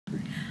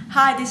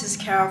Hi, this is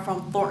Carol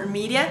from Thornton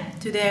Media.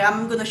 Today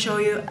I'm going to show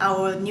you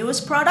our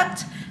newest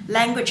product,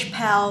 Language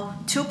Pal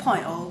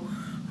 2.0,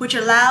 which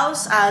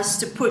allows us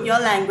to put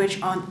your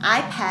language on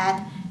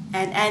iPad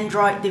and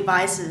Android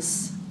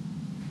devices.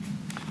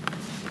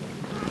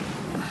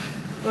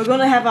 We're going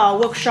to have our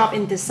workshop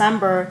in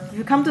December. If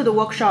you come to the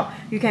workshop,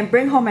 you can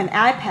bring home an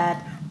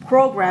iPad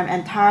program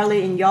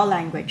entirely in your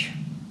language.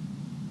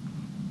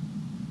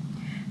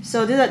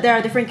 So there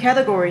are different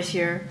categories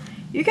here.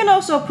 You can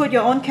also put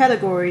your own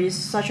categories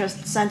such as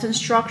sentence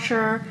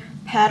structure,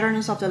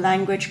 patterns of the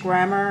language,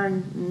 grammar,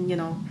 and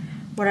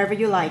whatever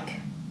you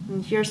like.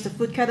 And here's the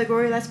food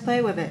category. Let's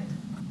play with it.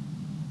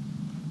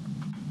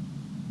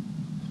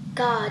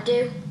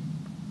 Gadu,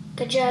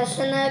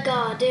 kajasana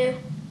gadu,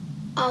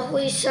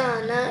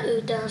 ahuisana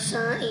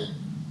udasai,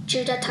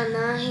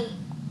 judatanahi.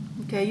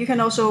 Okay, you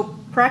can also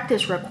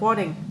practice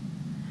recording.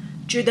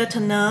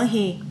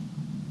 Judatanahi.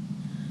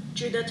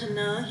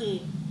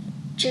 Judatanahi.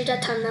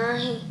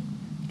 Judatanahi.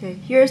 Okay,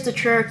 here's the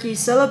Cherokee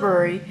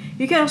syllabary.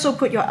 You can also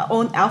put your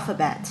own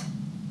alphabet.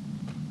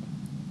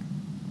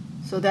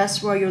 So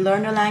that's where you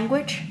learn the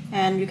language,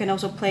 and you can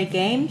also play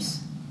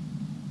games.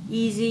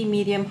 Easy,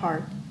 medium,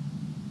 hard.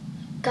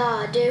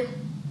 Gadu,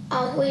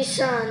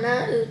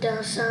 ahuisana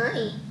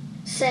udasai,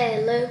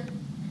 selu,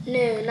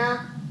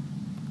 nuna.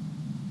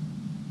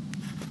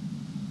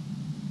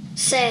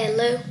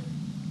 Selu,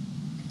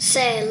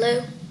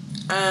 selu.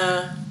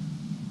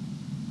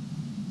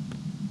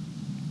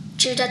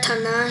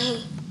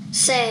 Judatanahi,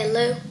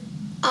 selu,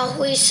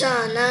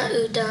 ahuisana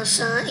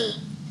udasai,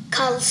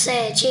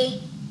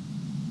 kalseji.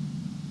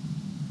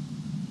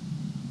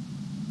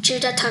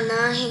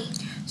 Judatanahi.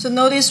 So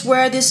notice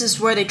where this is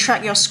where they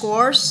track your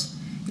scores.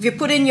 If you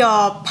put in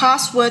your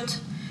password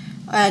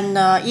and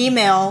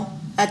email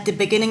at the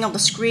beginning of the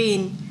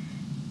screen,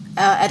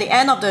 at the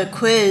end of the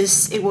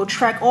quiz, it will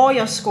track all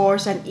your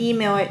scores and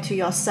email it to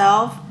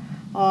yourself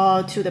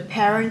or to the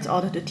parent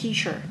or to the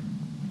teacher.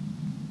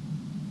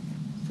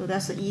 So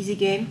that's the easy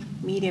game,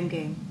 medium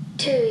game.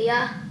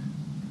 Tuya.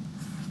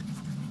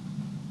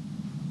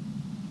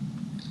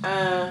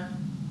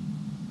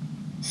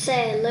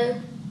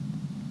 Selu.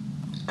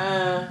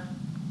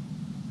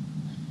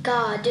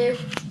 Gadu.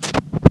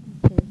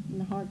 Okay, in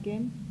the hard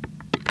game.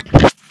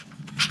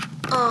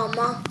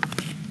 Ama.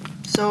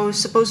 So it's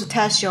supposed to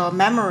test your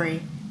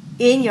memory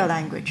in your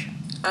language.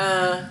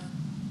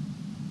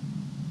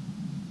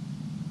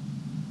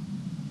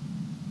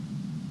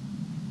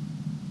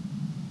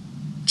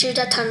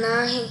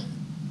 Judatanahi.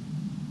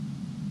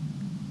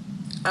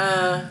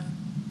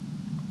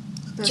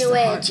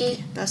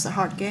 That's the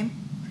hard game.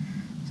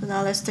 So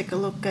now let's take a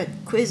look at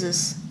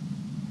quizzes.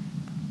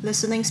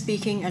 Listening,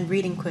 speaking, and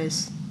reading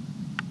quiz.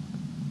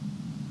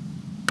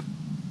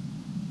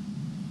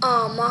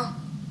 Ama.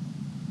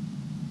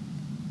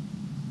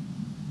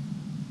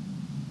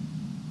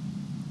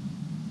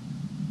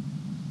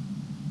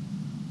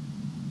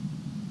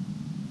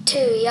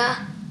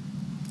 Tuya.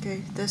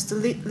 Okay, that's the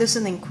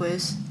listening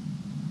quiz.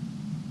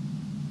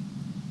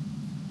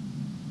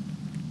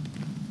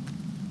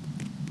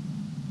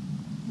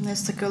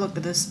 Let's take a look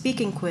at the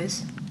speaking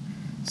quiz.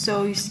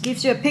 So it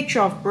gives you a picture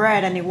of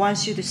bread and it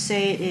wants you to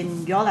say it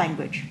in your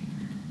language.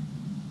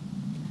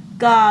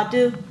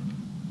 Gadu.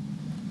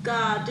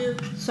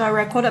 Gadu. So I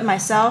recorded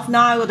myself.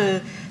 Now I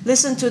will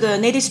listen to the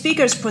native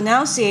speaker's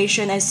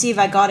pronunciation and see if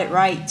I got it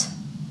right.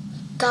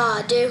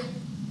 Gadu.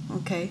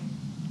 Okay.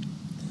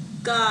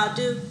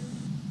 Gadu.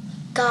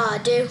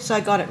 Gadu. So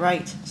I got it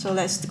right. So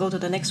let's go to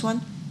the next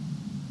one.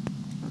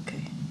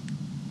 Okay.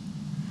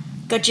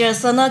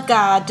 Gajasana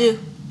gadu.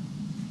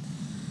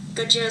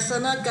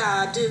 Gajasana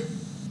gadu.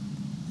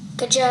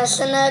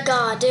 Kajasana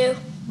gadu.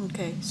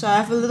 Okay, so I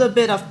have a little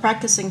bit of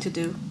practicing to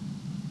do.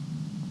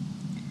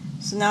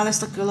 So now let's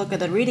take a look at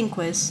the reading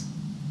quiz.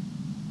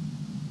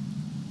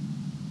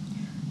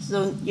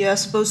 So you're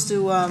supposed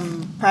to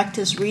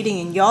practice reading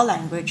in your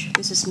language.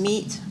 This is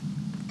meat.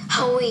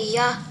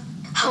 Hawiya.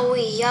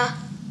 Hawiya.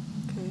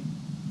 Okay.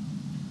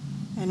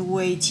 And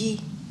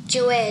weiji.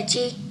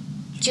 Jueji.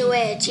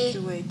 Jueji.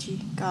 Jueji.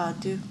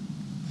 Gadu.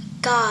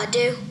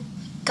 Gadu.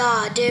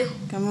 Gadu.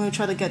 I'm going to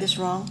try to get this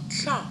wrong.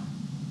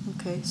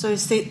 Okay, so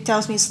it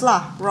tells me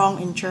sla, wrong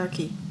in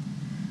Cherokee.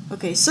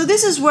 Okay, so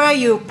this is where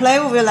you play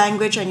with your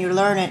language and you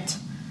learn it.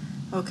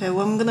 Okay,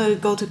 well, I'm going to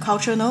go to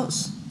culture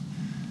notes.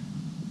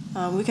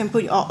 We can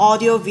put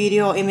audio,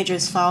 video,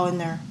 images file in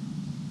there.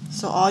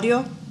 So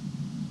audio.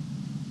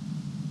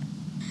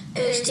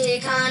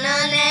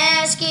 Ustikana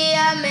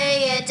neskia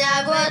meye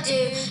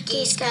dagwadu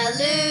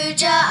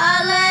kiskaluja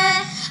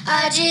ale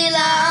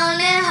ajila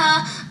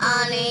oneha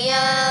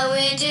aniya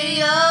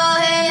widuyo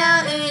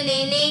hena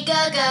unini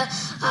gaga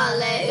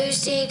ale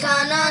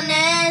ustikana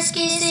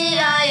neski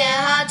siaya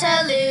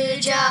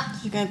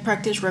hataluja. You can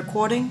practice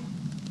recording.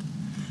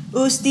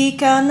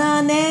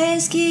 Ustikana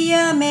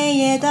neskia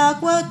meye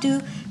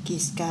dagwadu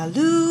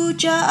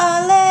kiskaluja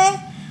ale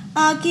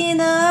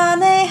agina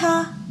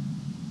aneha.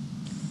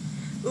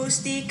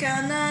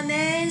 Ustikana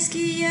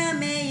neskia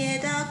meye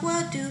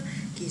dagwadu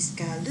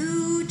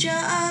kiskaluja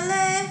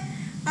ale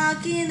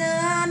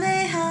agina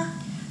aneha.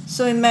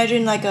 So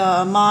imagine like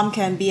a mom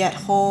can be at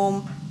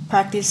home,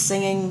 practice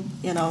singing,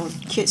 you know,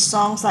 kids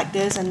songs like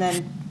this, and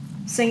then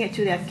sing it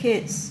to their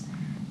kids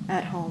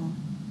at home.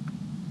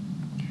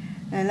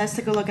 And let's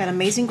take a look at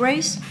Amazing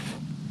Grace.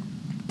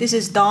 This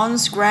is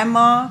Don's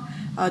grandma.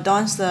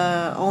 Don's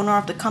the owner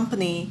of the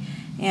company,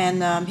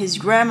 and his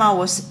grandma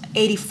was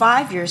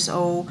 85 years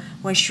old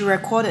when she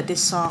recorded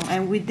this song.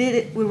 And we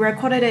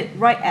recorded it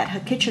right at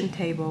her kitchen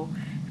table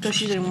because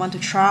she didn't want to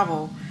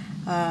travel.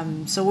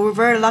 So we were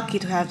very lucky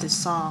to have this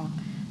song.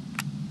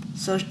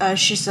 So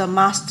she's a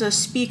master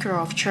speaker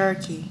of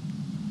Cherokee.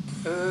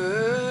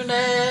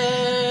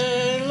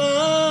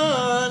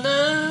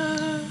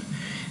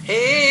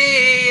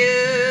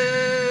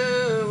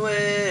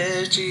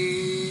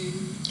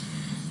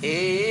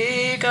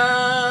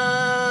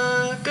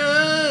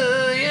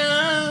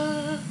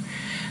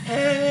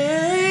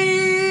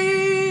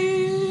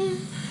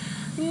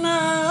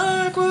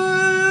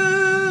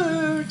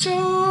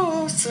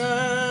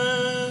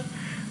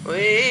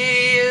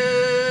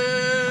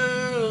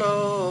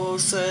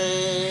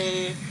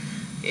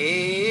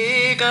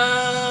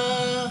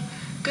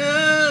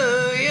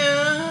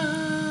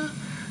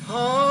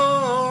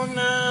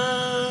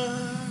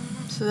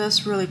 So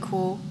that's really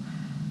cool.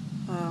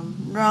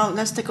 Now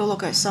let's take a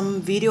look at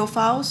some video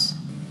files.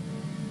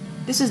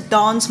 This is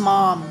Don's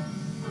mom.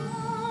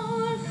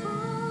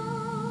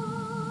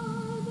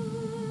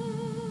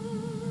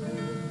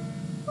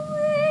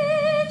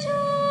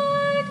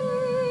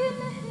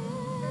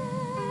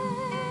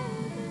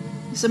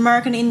 It's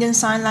American Indian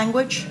Sign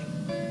Language.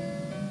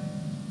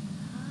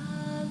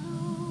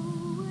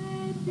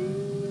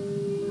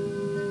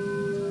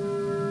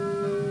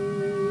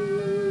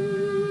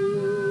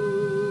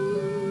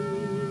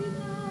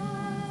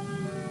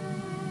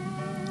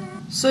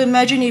 So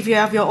imagine if you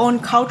have your own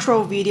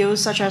cultural videos,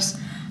 such as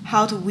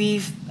how to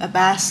weave a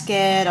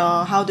basket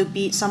or how to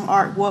bead some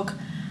artwork.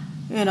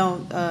 You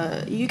know,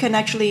 you can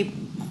actually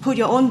put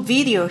your own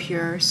video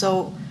here.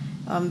 So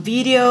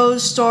videos,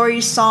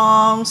 stories,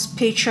 songs,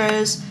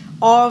 pictures,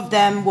 all of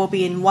them will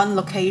be in one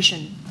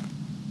location.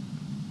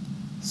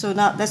 So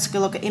now let's take a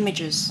look at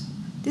images.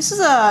 This is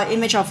an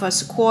image of a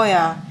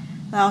sequoia.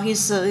 Now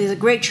he's a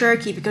great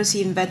Cherokee because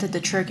he invented the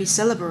Cherokee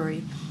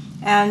syllabary.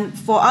 And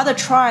for other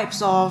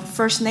tribes or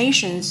First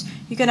Nations,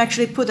 you can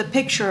actually put a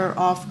picture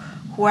of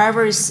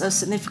whoever is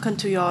significant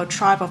to your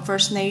tribe or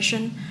First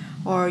Nation,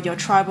 or your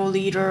tribal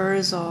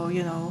leaders, or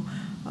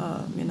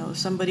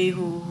somebody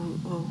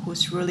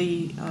who's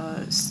really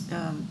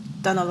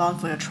done a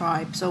lot for your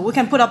tribe. So we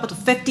can put up to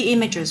 50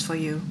 images for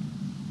you.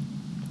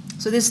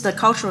 So this is the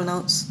cultural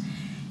notes,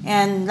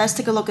 and let's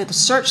take a look at the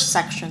search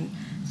section.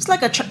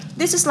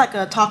 This is like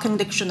a talking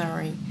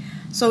dictionary.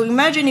 So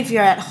imagine if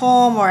you're at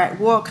home or at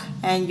work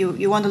and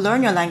you want to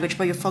learn your language,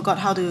 but you forgot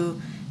how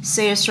to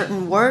say a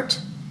certain word,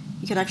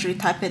 you can actually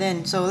type it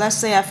in. So let's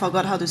say I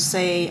forgot how to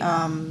say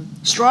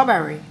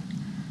strawberry.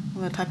 I'm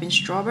going to type in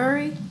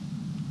strawberry.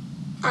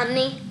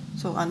 Ani.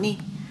 So ani.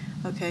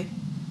 Okay.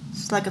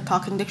 It's like a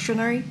talking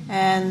dictionary.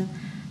 And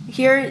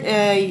here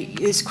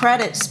is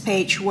credits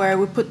page where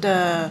we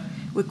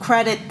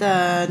credit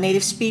the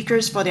native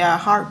speakers for their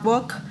hard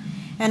work.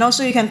 And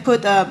also you can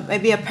put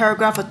maybe a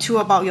paragraph or two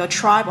about your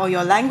tribe or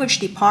your language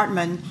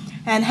department,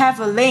 and have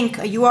a link,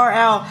 a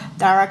URL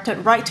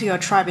directed right to your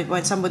tribe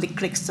when somebody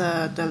clicks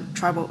the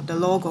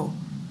logo.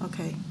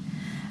 Okay.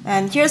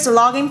 And here's the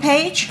login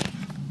page.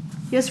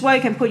 Here's where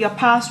you can put your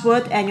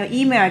password and your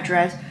email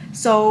address.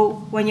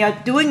 So when you're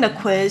doing the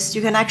quiz,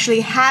 you can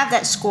actually have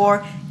that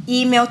score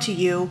emailed to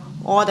you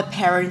or the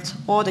parent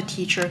or the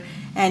teacher,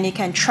 and you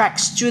can track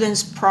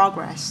students'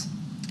 progress.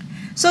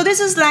 So this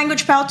is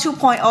Language Pal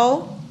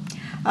 2.0.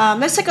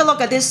 Let's take a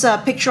look at this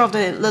picture of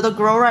the little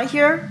girl right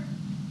here.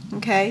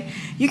 Okay,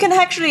 you can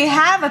actually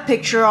have a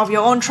picture of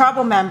your own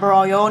tribal member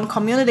or your own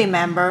community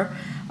member,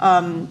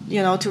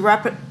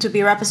 to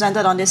be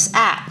represented on this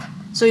app.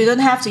 So you don't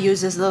have to use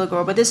this little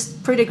girl, but this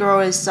pretty girl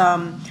is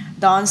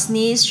Don's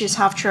niece. She's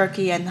half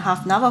Cherokee and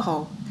half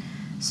Navajo.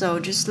 So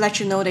just let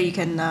you know that you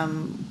can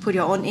put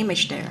your own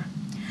image there.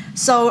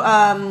 So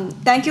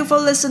thank you for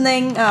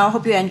listening. I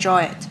hope you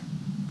enjoy it.